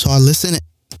So I listened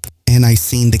and I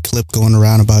seen the clip going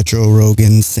around about Joe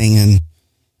Rogan saying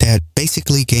that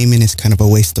basically gaming is kind of a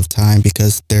waste of time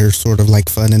because they're sort of like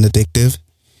fun and addictive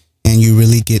and you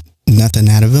really get nothing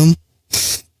out of them.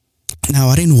 Now,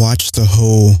 I didn't watch the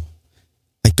whole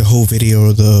video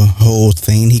or the whole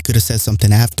thing. He could have said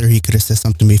something after, he could have said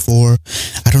something before.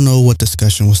 I don't know what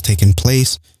discussion was taking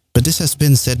place, but this has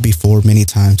been said before many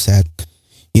times that,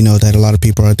 that a lot of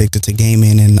people are addicted to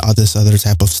gaming and all this other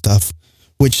type of stuff,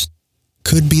 which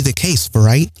could be the case,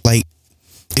 right? Like,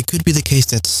 it could be the case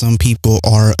that some people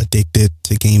are addicted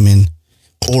to gaming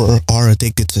or are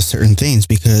addicted to certain things,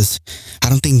 because I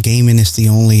don't think gaming is the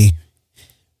only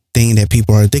thing that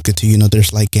people are addicted to.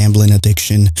 There's like gambling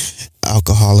addiction,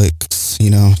 alcoholics,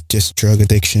 just drug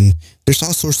addiction. There's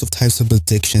all sorts of types of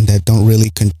addiction that don't really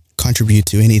contribute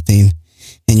to anything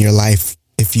in your life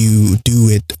if you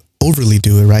overly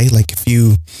do it, right? Like if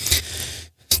you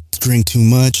drink too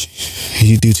much,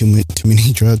 you do too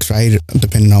many drugs, right?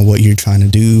 Depending on what you're trying to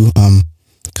do,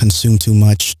 consume too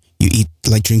much, you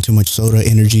drink too much soda,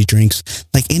 energy drinks,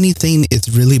 like anything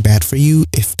is really bad for you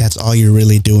if that's all you're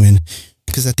really doing.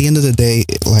 Because at the end of the day,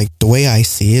 like the way I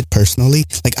see it personally,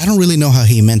 like I don't really know how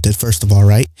he meant it, first of all,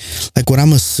 right? Like what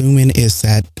I'm assuming is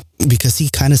that because he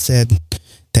kind of said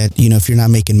that, if you're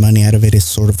not making money out of it, it's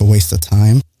sort of a waste of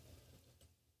time.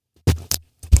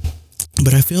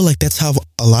 But I feel like that's how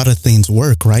a lot of things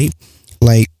work, right?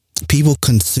 Like people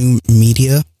consume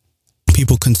media,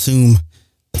 people consume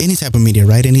any type of media,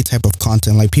 right? Any type of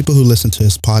content. Like people who listen to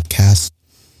his podcast,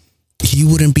 he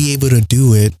wouldn't be able to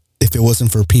do it if it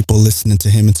wasn't for people listening to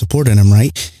him and supporting him,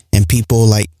 right? And people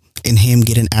like in him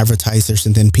getting advertisers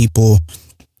and then people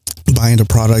buying the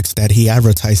products that he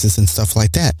advertises and stuff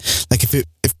like that. Like if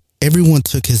everyone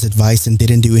took his advice and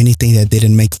didn't do anything that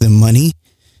didn't make them money,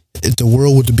 the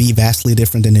world would be vastly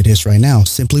different than it is right now,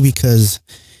 simply because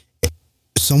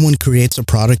someone creates a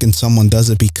product and someone does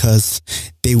it because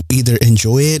they either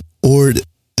enjoy it or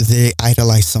they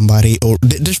idolize somebody, or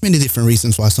there's many different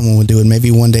reasons why someone would do it.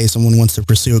 Maybe one day someone wants to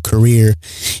pursue a career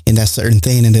in that certain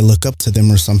thing and they look up to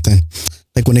them or something.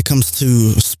 Like when it comes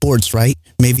to sports, right?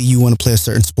 Maybe you want to play a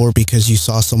certain sport because you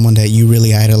saw someone that you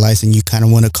really idolize and you kind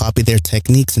of want to copy their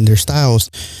techniques and their styles,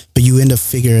 but you end up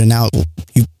figuring out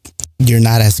you're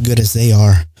not as good as they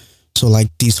are. So like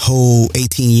these whole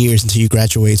 18 years until you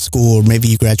graduate school, or maybe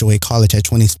you graduate college at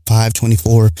 25,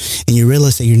 24, and you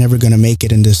realize that you're never going to make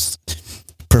it in this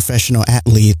professional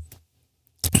athlete.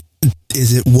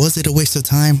 Was it a waste of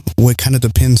time? Well, it kind of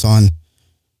depends on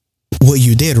what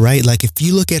you did, right? Like if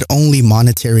you look at only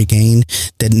monetary gain,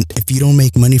 then if you don't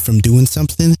make money from doing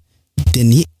something,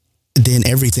 then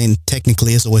everything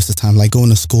technically is a waste of time. Like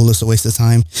going to school is a waste of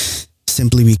time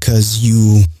simply because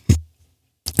you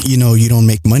don't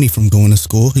make money from going to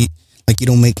school. Like you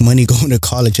don't make money going to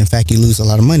college. In fact, you lose a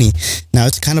lot of money. Now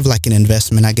it's kind of like an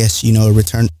investment, I guess, a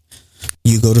return.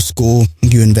 You go to school,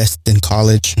 you invest in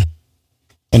college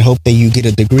and hope that you get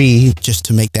a degree just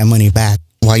to make that money back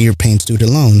while you're paying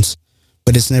student loans.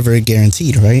 But it's never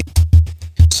guaranteed, right?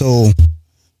 So,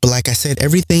 but like I said,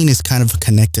 everything is kind of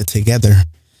connected together.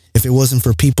 If it wasn't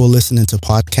for people listening to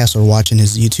podcasts or watching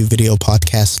his YouTube video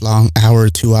podcasts, long hour,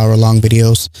 2 hour long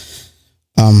videos,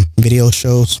 video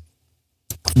shows,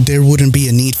 there wouldn't be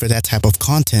a need for that type of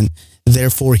content.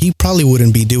 Therefore, he probably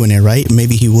wouldn't be doing it, right?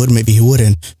 Maybe he would, maybe he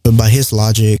wouldn't. But by his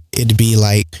logic, it'd be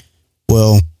like,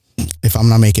 well, if I'm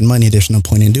not making money, there's no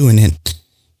point in doing it.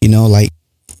 Like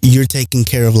you're taking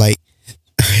care of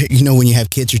when you have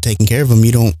kids, you're taking care of them.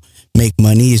 You don't make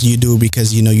money. You do it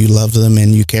because, you love them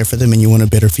and you care for them and you want a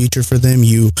better future for them.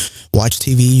 You watch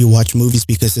TV, you watch movies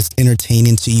because it's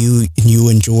entertaining to you and you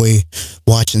enjoy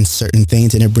watching certain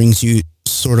things and it brings you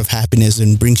sort of happiness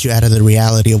and brings you out of the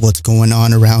reality of what's going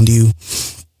on around you.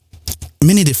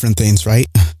 Many different things, right?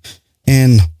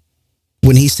 And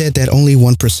when he said that only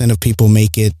 1% of people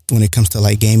make it when it comes to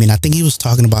like gaming, I think he was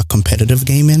talking about competitive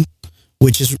gaming,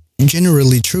 which is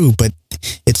generally true, but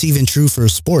it's even true for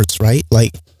sports, right?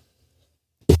 Like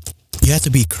you have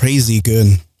to be crazy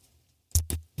good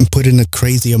and put in a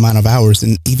crazy amount of hours.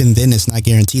 And even then it's not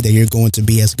guaranteed that you're going to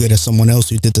be as good as someone else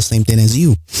who did the same thing as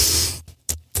you.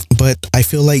 But I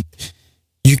feel like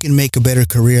you can make a better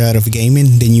career out of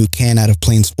gaming than you can out of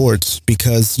playing sports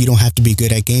because you don't have to be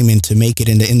good at gaming to make it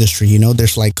in the industry.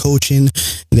 There's like coaching,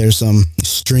 there's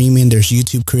streaming, there's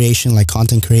YouTube creation, like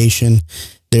content creation.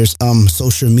 There's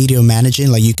social media managing,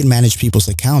 like you can manage people's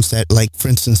accounts that, like, for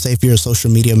instance, say if you're a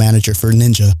social media manager for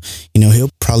Ninja, he'll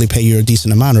probably pay you a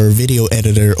decent amount, or a video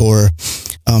editor or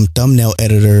thumbnail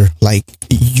editor, like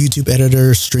YouTube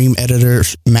editor, stream editor,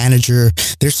 manager.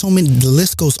 There's so many, the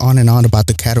list goes on and on about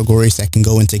the categories that can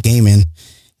go into gaming.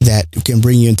 that can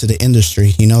bring you into the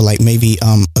industry, like maybe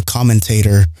a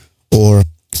commentator, or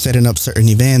setting up certain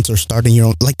events, or starting your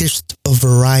own. Like, there's a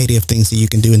variety of things that you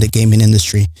can do in the gaming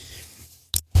industry.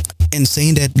 And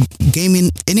saying that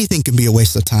gaming, anything can be a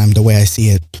waste of time, the way I see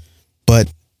it.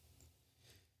 But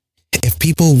if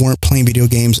people weren't playing video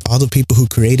games, all the people who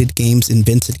created games,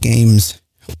 invented games,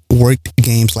 worked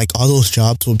games, like, all those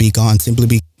jobs will be gone,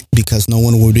 simply because no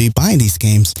one would be buying these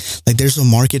games. Like, there's a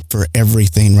market for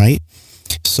everything, right?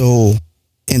 So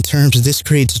in terms of this,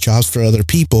 creates jobs for other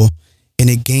people, and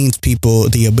it gains people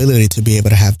the ability to be able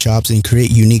to have jobs and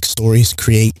create unique stories,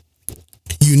 create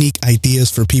unique ideas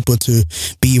for people to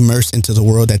be immersed into the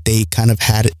world that they kind of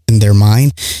had in their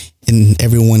mind, and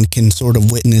everyone can sort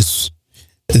of witness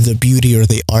the beauty or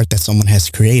the art that someone has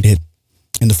created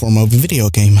in the form of a video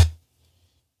game.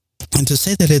 And to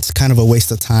say that it's kind of a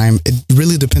waste of time, it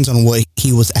really depends on what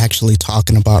he was actually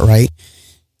talking about, right?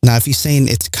 Now, if he's saying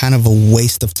it's kind of a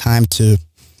waste of time to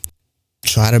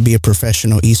try to be a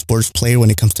professional esports player when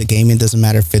it comes to gaming, doesn't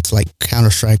matter if it's like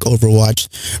Counter-Strike,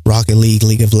 Overwatch, Rocket League,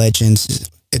 League of Legends,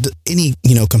 any,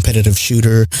 competitive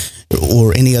shooter,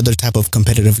 or any other type of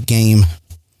competitive game,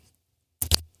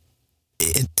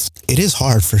 it is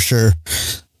hard for sure.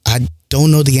 I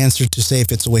don't know the answer to say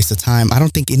if it's a waste of time. I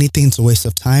don't think anything's a waste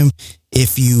of time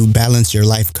if you balance your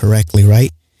life correctly,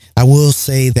 right? I will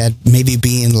say that maybe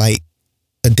being like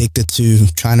addicted to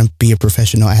trying to be a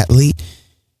professional athlete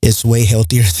is way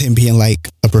healthier than being like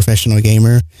a professional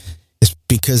gamer. It's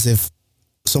because if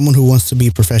someone who wants to be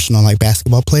a professional like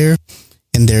basketball player,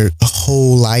 and their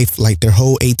whole life, like their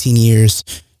whole 18 years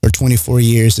or 24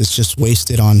 years is just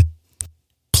wasted on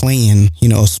playing,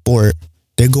 a sport,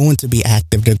 they're going to be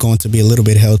active. They're going to be a little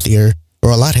bit healthier,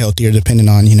 or a lot healthier, depending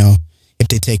on, if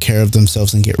they take care of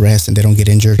themselves and get rest and they don't get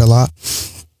injured a lot,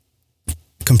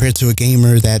 compared to a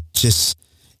gamer that just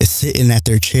is sitting at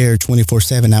their chair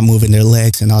 24/7, not moving their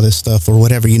legs and all this stuff or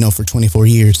whatever, for 24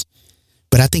 years.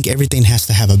 But I think everything has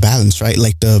to have a balance, right?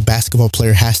 Like, the basketball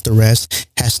player has to rest,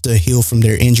 has to heal from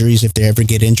their injuries if they ever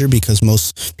get injured, because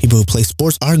most people who play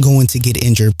sports are going to get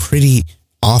injured pretty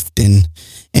often.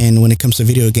 And when it comes to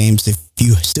video games, if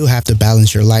you still have to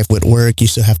balance your life with work, you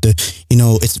still have to,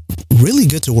 it's really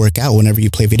good to work out whenever you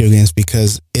play video games,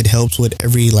 because it helps with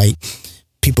every, like,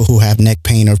 people who have neck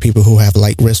pain or people who have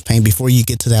like wrist pain. Before you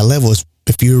get to that level,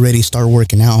 if you already start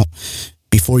working out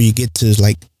before you get to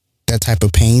like that type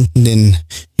of pain, then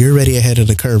you're already ahead of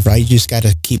the curve, right? You just got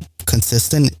to keep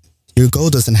consistent. Your goal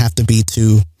doesn't have to be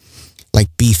to like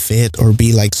be fit or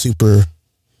be like super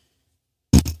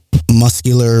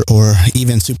muscular or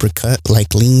even super cut,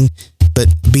 like lean, but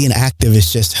being active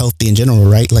is just healthy in general,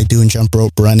 right? Like doing jump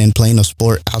rope, running, playing a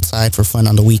sport outside for fun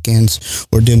on the weekends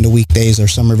or during the weekdays, or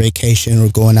summer vacation, or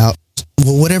going out,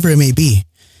 well, whatever it may be.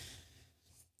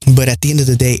 But at the end of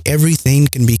the day, everything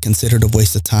can be considered a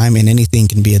waste of time, and anything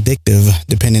can be addictive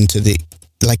depending to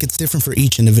it's different for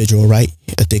each individual, right?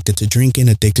 Addicted to drinking,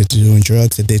 addicted to doing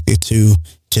drugs, addicted to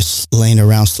just laying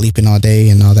around sleeping all day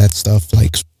and all that stuff,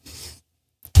 like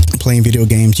playing video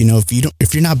games.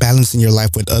 If you're not balancing your life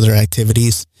with other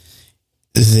activities,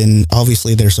 then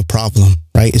obviously there's a problem,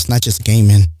 right? It's not just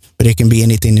gaming, but it can be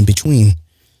anything in between.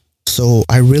 So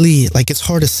I really, it's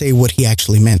hard to say what he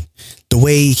actually meant. The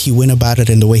way he went about it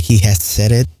and the way he has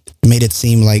said it made it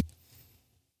seem like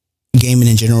gaming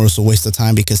in general is a waste of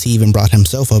time, because he even brought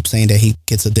himself up saying that he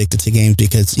gets addicted to games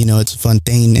because, it's a fun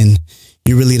thing and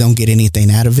you really don't get anything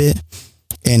out of it.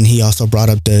 And he also brought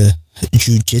up the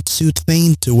jiu-jitsu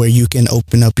thing, to where you can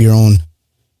open up your own,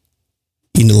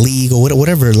 league or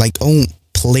whatever, like own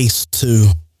place to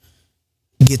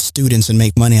get students and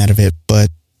make money out of it. But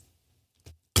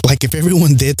like, if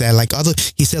everyone did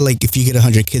that, he said, like, if you get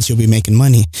 100 kids, you'll be making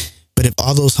money. But if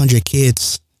all those 100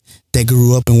 kids that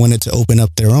grew up and wanted to open up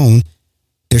their own,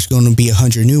 there's going to be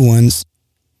 100 new ones.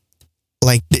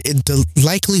 Like, the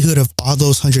likelihood of all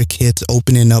those 100 kids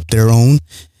opening up their own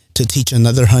to teach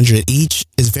another 100 each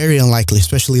is very unlikely,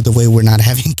 especially the way we're not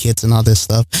having kids and all this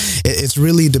stuff. It's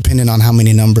really dependent on how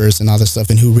many numbers and all this stuff,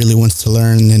 and who really wants to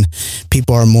learn. And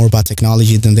people are more about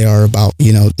technology than they are about,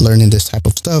 learning this type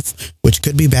of stuff, which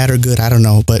could be bad or good. I don't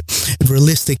know. But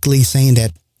realistically, saying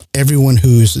that everyone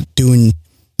who's doing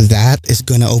that is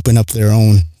going to open up their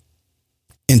own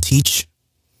and teach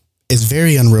is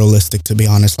very unrealistic, to be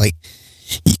honest. Like,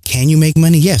 can you make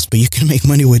money? Yes, but you can make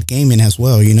money with gaming as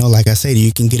well. Like I said,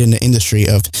 you can get in the industry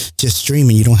of just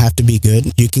streaming. You don't have to be good.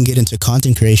 You can get into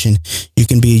content creation. You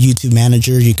can be a YouTube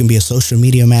manager. You can be a social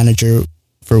media manager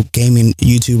for gaming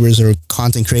YouTubers or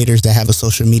content creators that have a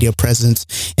social media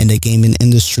presence in the gaming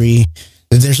industry.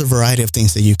 There's a variety of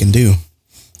things that you can do.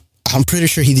 I'm pretty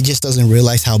sure he just doesn't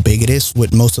realize how big it is.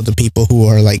 With most of the people who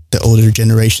are like the older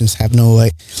generations have no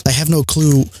have no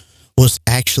clue what's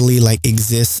actually like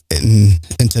exists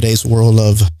in today's world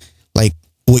of like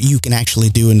what you can actually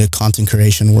do in the content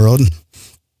creation world.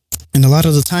 And a lot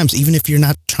of the times, even if you're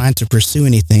not trying to pursue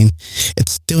anything,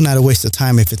 it's still not a waste of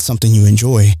time if it's something you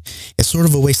enjoy. It's sort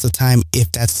of a waste of time if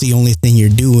that's the only thing you're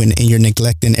doing and you're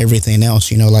neglecting everything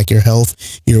else, like your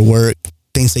health, your work,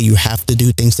 things that you have to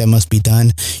do, things that must be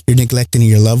done. You're neglecting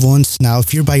your loved ones. Now,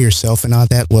 if you're by yourself and all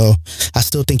that, well, I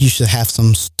still think you should have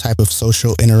some type of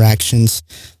social interactions,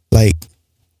 like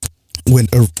with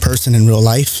a person in real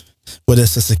life, whether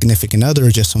it's a significant other or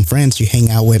just some friends you hang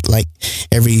out with like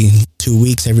every 2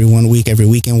 weeks, every 1 week, every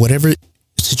weekend, whatever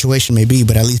situation may be,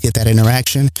 but at least get that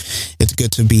interaction. It's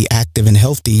good to be active and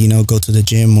healthy, go to the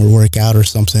gym or work out or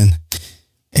something.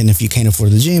 And if you can't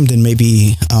afford the gym, then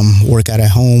maybe work out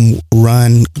at home,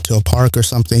 run to a park or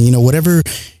something, whatever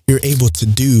you're able to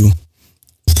do.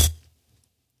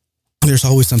 There's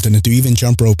always something to do. Even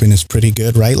jump roping is pretty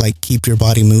good, right? Like keep your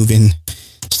body moving,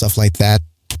 stuff like that.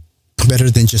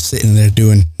 Better than just sitting there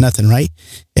doing nothing, right?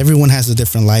 Everyone has a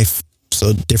different life,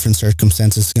 so different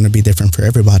circumstances are going to be different for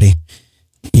everybody.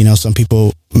 Some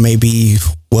people may be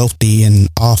wealthy and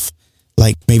off,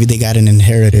 like maybe they got an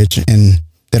inheritance and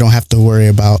they don't have to worry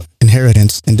about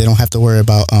inheritance and they don't have to worry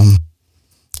about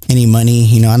any money.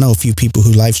 I know a few people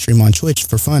who live stream on Twitch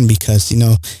for fun because,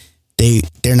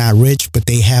 they're not rich, but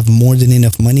they have more than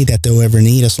enough money that they'll ever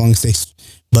need as long as they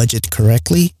budget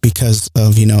correctly because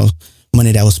of,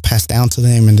 money that was passed down to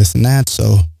them and this and that.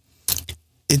 So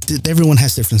everyone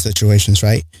has different situations,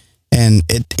 right? And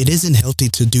it isn't healthy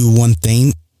to do one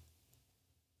thing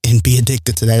and be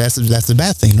addicted to that. That's a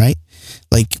bad thing, right?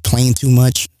 Like playing too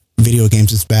much video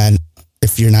games is bad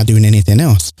if you're not doing anything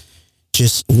else.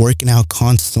 Just working out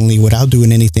constantly without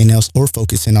doing anything else or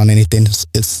focusing on anything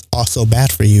is also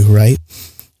bad for you, right?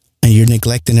 And you're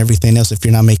neglecting everything else if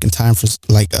you're not making time for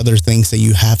like other things that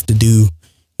you have to do.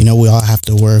 We all have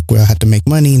to work. We all have to make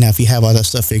money. Now, if you have all that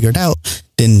stuff figured out,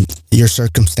 then your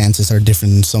circumstances are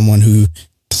different than someone who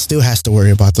still has to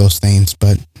worry about those things.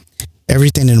 But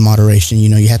everything in moderation,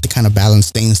 you have to kind of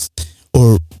balance things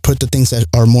or put the things that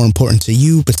are more important to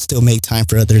you, but still make time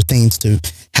for other things to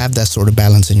have that sort of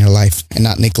balance in your life and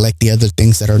not neglect the other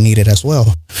things that are needed as well.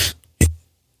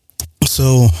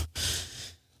 So,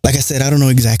 like I said, I don't know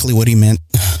exactly what he meant,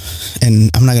 and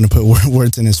I'm not going to put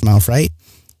words in his mouth, right?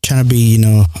 Trying to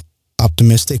be,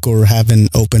 optimistic or have an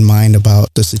open mind about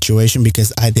the situation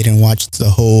because I didn't watch the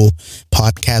whole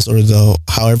podcast or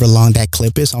however long that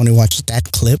clip is. I only watched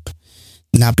that clip,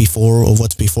 not before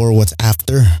or what's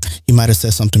after. He might have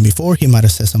said something before. He might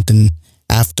have said something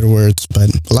afterwards, but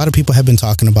a lot of people have been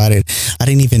talking about it. I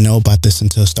didn't even know about this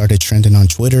until it started trending on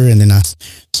Twitter, and then I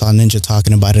saw Ninja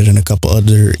talking about it and a couple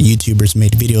other YouTubers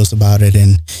made videos about it,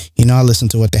 and I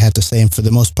listened to what they had to say, and for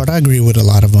the most part I agree with a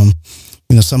lot of them.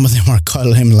 Some of them are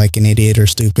calling him like an idiot or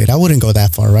stupid. I wouldn't go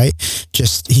that far, right?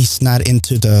 Just he's not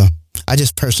into I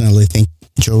just personally think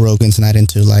Joe Rogan's not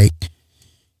into like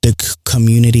the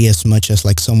community as much as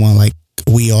like someone like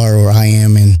we are or I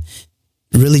am, and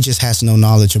really just has no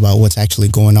knowledge about what's actually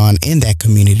going on in that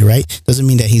community, right? Doesn't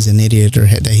mean that he's an idiot or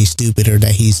that he's stupid or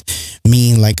that he's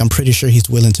mean. Like I'm pretty sure he's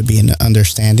willing to be an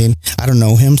understanding. I don't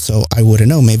know him, so I wouldn't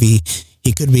know. Maybe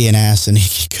he could be an ass and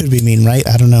he could be mean, right?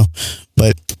 I don't know.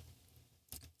 But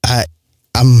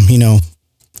I'm,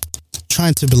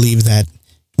 trying to believe that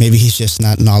maybe he's just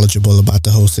not knowledgeable about the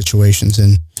whole situations,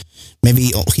 and maybe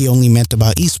he only meant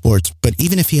about esports. But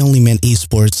even if he only meant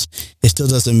esports, it still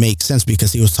doesn't make sense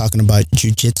because he was talking about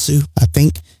jiu-jitsu, I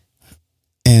think.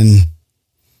 And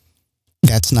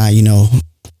that's not,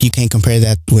 you can't compare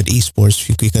that with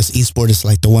esports because esport is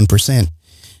like the 1%.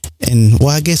 And well,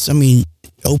 I guess,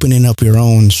 opening up your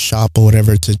own shop or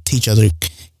whatever to teach other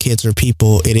kids or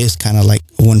people, it is kind of like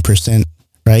 1%,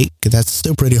 right? Because that's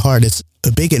still pretty hard. It's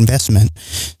a big investment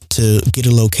to get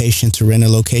a location, to rent a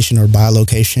location or buy a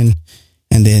location,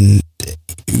 and then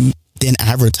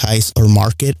advertise or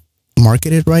market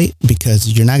it, right?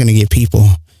 Because you're not going to get people.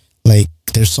 Like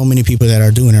there's so many people that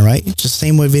are doing it, right? Just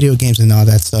same with video games and all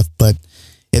that stuff. But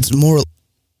it's more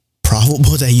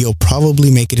probable that you'll probably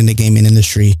make it in the gaming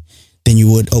industry than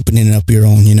you would opening up your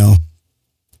own,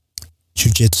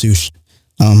 jiu-jitsu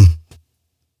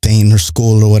thing or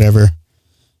school or whatever,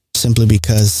 simply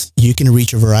because you can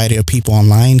reach a variety of people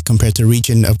online compared to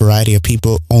reaching a variety of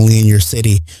people only in your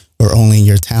city or only in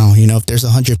your town. If there's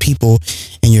 100 people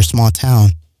in your small town,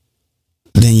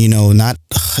 then, not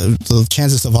the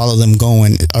chances of all of them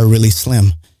going are really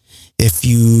slim. If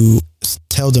you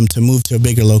tell them to move to a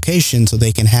bigger location so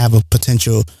they can have a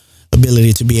potential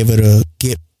ability to be able to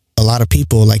get a lot of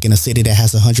people, like in a city that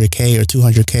has 100K or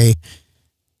 200K,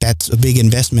 that's a big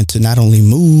investment to not only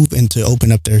move and to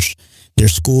open up their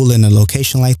school in a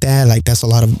location like that. Like, that's a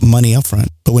lot of money upfront.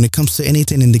 But when it comes to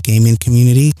anything in the gaming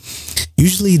community,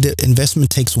 usually the investment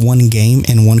takes one game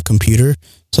and one computer.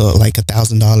 So like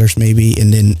 $1,000 maybe.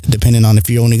 And then depending on if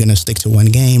you're only going to stick to one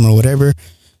game or whatever.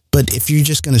 But if you're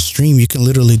just going to stream, you can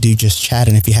literally do just chat.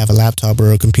 And if you have a laptop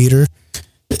or a computer,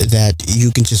 that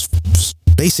you can just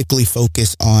basically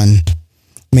focus on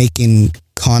making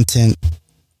content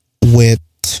with,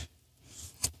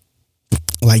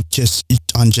 like, just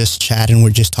chat, and we're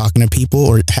just talking to people,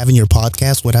 or having your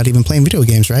podcast without even playing video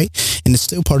games, right? And it's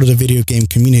still part of the video game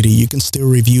community. You can still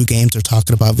review games or talk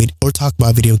about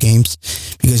video games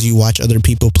because you watch other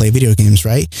people play video games,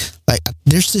 right? Like,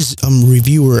 there's this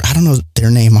reviewer, I don't know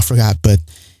their name, I forgot, but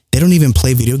they don't even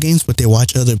play video games, but they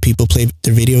watch other people play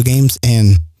their video games,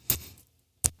 and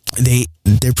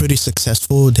they're pretty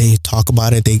successful. They talk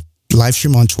about it. They live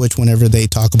stream on Twitch whenever they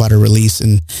talk about a release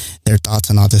and their thoughts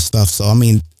and all this stuff. So, I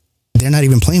mean, they're not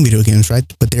even playing video games, right?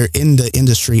 But they're in the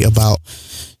industry about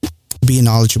being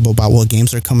knowledgeable about what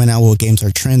games are coming out, what games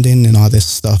are trending, and all this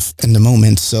stuff in the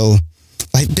moment. So,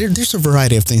 like, there's a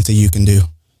variety of things that you can do.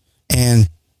 And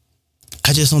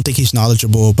I just don't think he's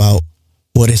knowledgeable about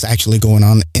what is actually going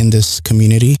on in this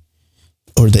community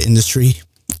or the industry.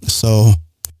 So,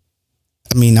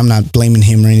 I mean, I'm not blaming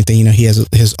him or anything. You know, he has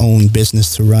his own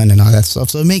business to run and all that stuff.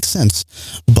 So it makes sense.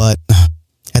 But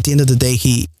at the end of the day,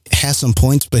 he has some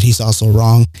points, but he's also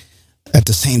wrong at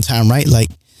the same time, right? Like,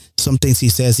 some things he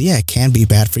says, yeah, it can be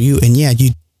bad for you. And yeah, you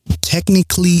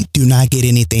technically do not get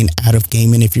anything out of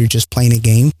gaming if you're just playing a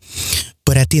game.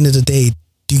 But at the end of the day,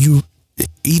 do you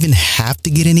even have to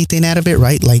get anything out of it,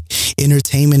 right? Like,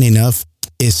 entertainment enough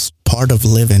is part of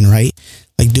living, right?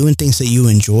 Like, doing things that you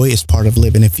enjoy is part of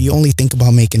living. If you only think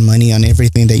about making money on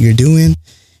everything that you're doing,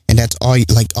 and that's all,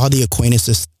 like, all the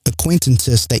acquaintances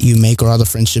that you make, or all the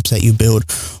friendships that you build,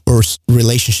 or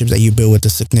relationships that you build with a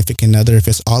significant other, if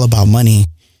it's all about money,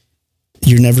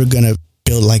 you're never going to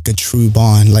build like a true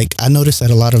bond. Like, I noticed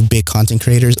that a lot of big content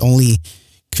creators only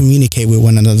communicate with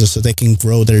one another so they can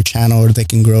grow their channel, or they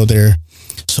can grow their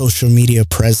social media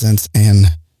presence. And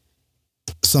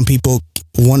some people,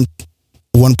 one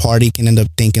party can end up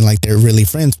thinking like they're really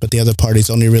friends, but the other party's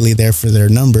only really there for their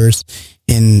numbers,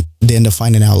 and they end up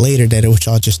finding out later that it was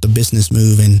all just a business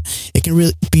move. And it can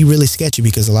really be really sketchy,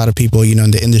 because a lot of people, you know,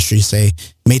 in the industry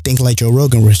may think like Joe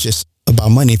Rogan, where it's just about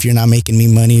money. If you're not making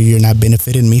me money, or you're not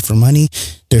benefiting me for money,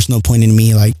 there's no point in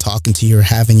me like talking to you or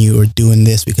having you or doing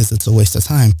this, because it's a waste of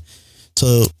time.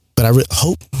 So, but I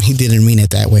hope he didn't mean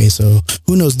it that way. So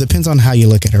who knows? Depends on how you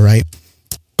look at it, right?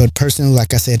 But personally,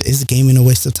 like I said, is gaming a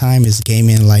waste of time? Is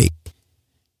gaming like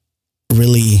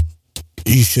really,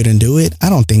 you shouldn't do it? I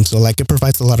don't think so. Like, it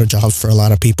provides a lot of jobs for a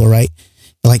lot of people, right?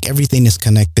 Like, everything is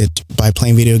connected. By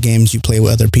playing video games, you play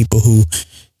with other people who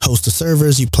host the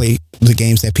servers. You play the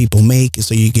games that people make,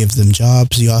 so you give them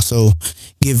jobs. You also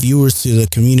give viewers to the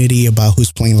community about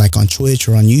who's playing, like on Twitch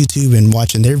or on YouTube, and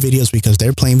watching their videos because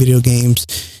they're playing video games.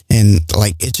 And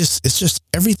like, it's just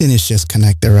everything is just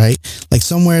connected, right? Like,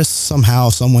 somewhere, somehow,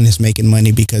 someone is making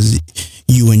money because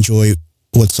you enjoy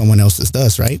what someone else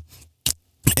does, right?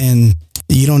 And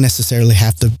you don't necessarily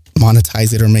have to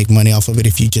monetize it or make money off of it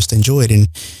if you just enjoy it. And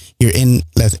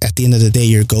at the end of the day,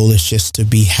 your goal is just to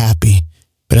be happy.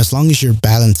 But as long as you're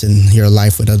balancing your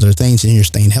life with other things and you're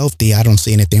staying healthy, I don't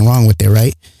see anything wrong with it,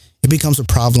 right? It becomes a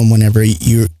problem whenever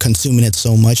you're consuming it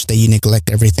so much that you neglect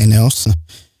everything else.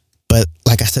 But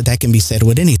like I said, that can be said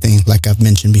with anything, like I've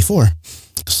mentioned before.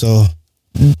 So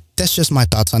that's just my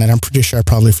thoughts on it. I'm pretty sure I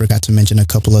probably forgot to mention a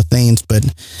couple of things, but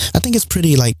I think it's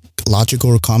pretty like logical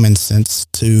or common sense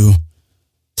to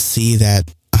see that,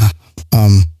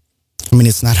 I mean,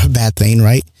 it's not a bad thing,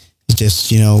 right? It's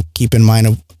just, you know, keep in mind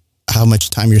of how much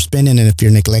time you're spending, and if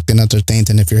you're neglecting other things,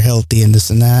 and if you're healthy and this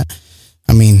and that.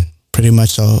 I mean, pretty much.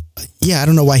 So yeah, I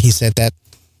don't know why he said that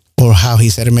or how he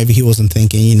said it. Maybe he wasn't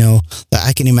thinking, you know.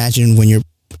 I can imagine when you're,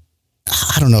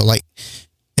 I don't know, like,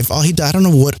 if all he does, I don't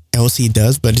know what else he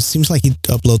does, but it seems like he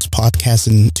uploads podcasts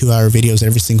and 2-hour videos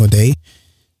every single day.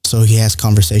 So he has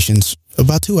conversations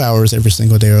about 2 hours every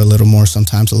single day, or a little more,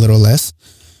 sometimes a little less.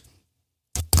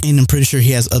 And I'm pretty sure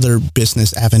he has other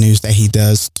business avenues that he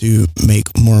does to make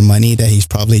more money that he's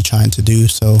probably trying to do.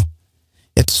 So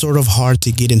it's sort of hard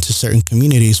to get into certain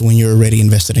communities when you're already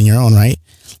invested in your own, right?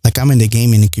 Like, I'm in the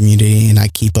gaming community and I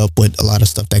keep up with a lot of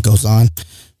stuff that goes on,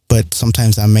 but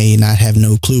sometimes I may not have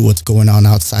no clue what's going on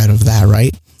outside of that,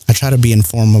 right? I try to be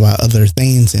informed about other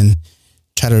things and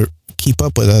try to keep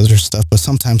up with other stuff, but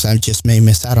sometimes I just may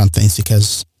miss out on things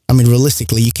because I mean,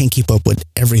 realistically, you can't keep up with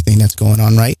everything that's going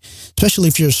on, right? Especially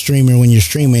if you're a streamer. When you're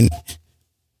streaming,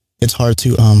 it's hard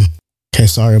to okay,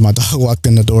 sorry, my dog walked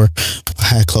in the door. I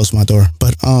had closed my door.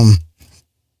 But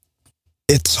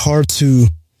it's hard to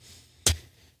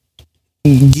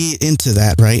get into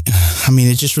that, right? I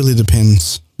mean, it just really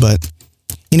depends. But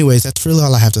anyways, that's really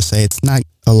all I have to say. It's not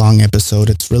a long episode.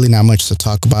 It's really not much to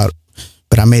talk about,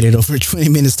 but I made it over 20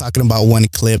 minutes talking about one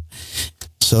clip.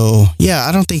 So yeah,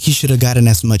 I don't think he should have gotten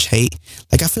as much hate.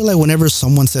 Like, I feel like whenever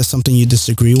someone says something you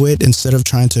disagree with, instead of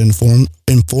trying to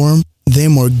inform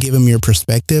them or give them your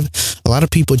perspective, a lot of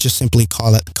people just simply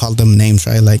call them names,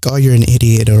 right? Like, oh, you're an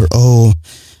idiot, or oh,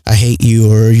 I hate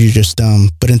you, or you're just dumb.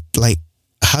 But like,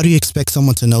 how do you expect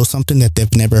someone to know something that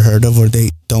they've never heard of or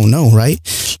they don't know, right?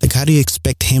 Like, how do you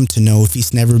expect him to know if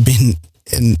he's never been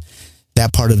in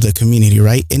that part of the community,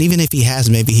 right? And even if he has,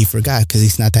 maybe he forgot because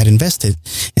he's not that invested.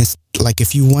 And like,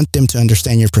 if you want them to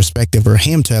understand your perspective, or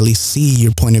him to at least see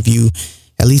your point of view,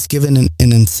 at least given an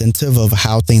incentive of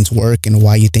how things work and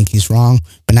why you think he's wrong,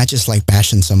 but not just like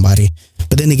bashing somebody.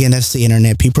 But then again, that's the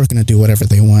internet. People are going to do whatever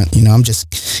they want. You know, I'm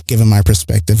just giving my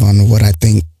perspective on what I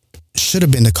think should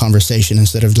have been the conversation,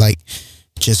 instead of like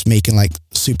just making like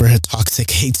super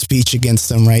toxic hate speech against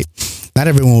them, right? Not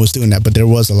everyone was doing that, but there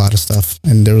was a lot of stuff,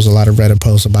 and there was a lot of Reddit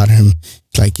posts about him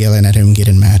like yelling at him,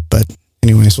 getting mad. But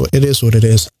anyways, so it is what it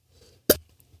is.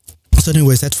 So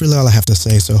anyways, that's really all I have to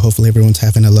say. So hopefully everyone's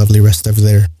having a lovely rest of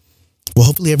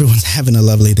hopefully everyone's having a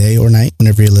lovely day or night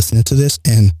whenever you're listening to this,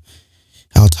 and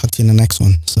I'll talk to you in the next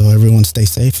one. So everyone stay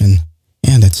safe, and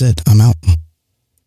yeah, that's it. I'm out.